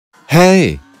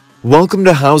Hey, welcome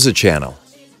to Howza channel.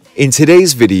 In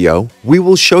today's video, we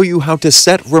will show you how to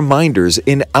set reminders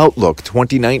in Outlook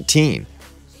 2019.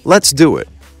 Let's do it.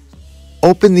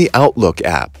 Open the Outlook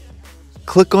app.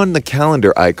 Click on the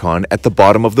calendar icon at the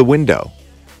bottom of the window.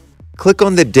 Click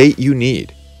on the date you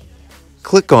need.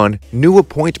 Click on New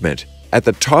Appointment at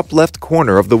the top left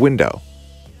corner of the window.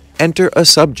 Enter a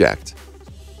subject.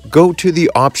 Go to the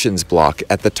Options block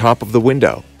at the top of the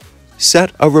window.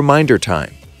 Set a reminder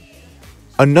time.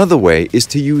 Another way is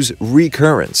to use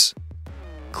Recurrence.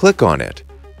 Click on it.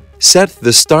 Set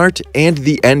the start and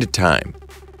the end time.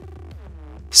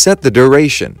 Set the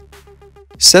duration.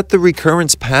 Set the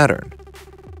recurrence pattern.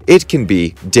 It can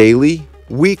be daily,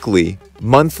 weekly,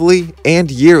 monthly,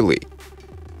 and yearly.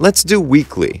 Let's do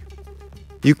weekly.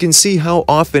 You can see how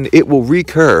often it will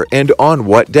recur and on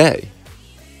what day.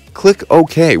 Click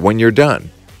OK when you're done.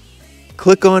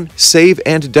 Click on Save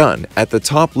and Done at the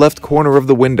top left corner of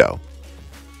the window.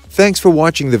 Thanks for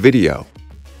watching the video.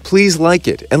 Please like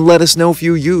it and let us know if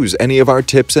you use any of our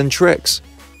tips and tricks.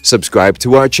 Subscribe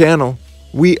to our channel.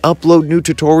 We upload new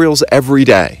tutorials every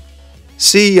day.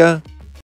 See ya!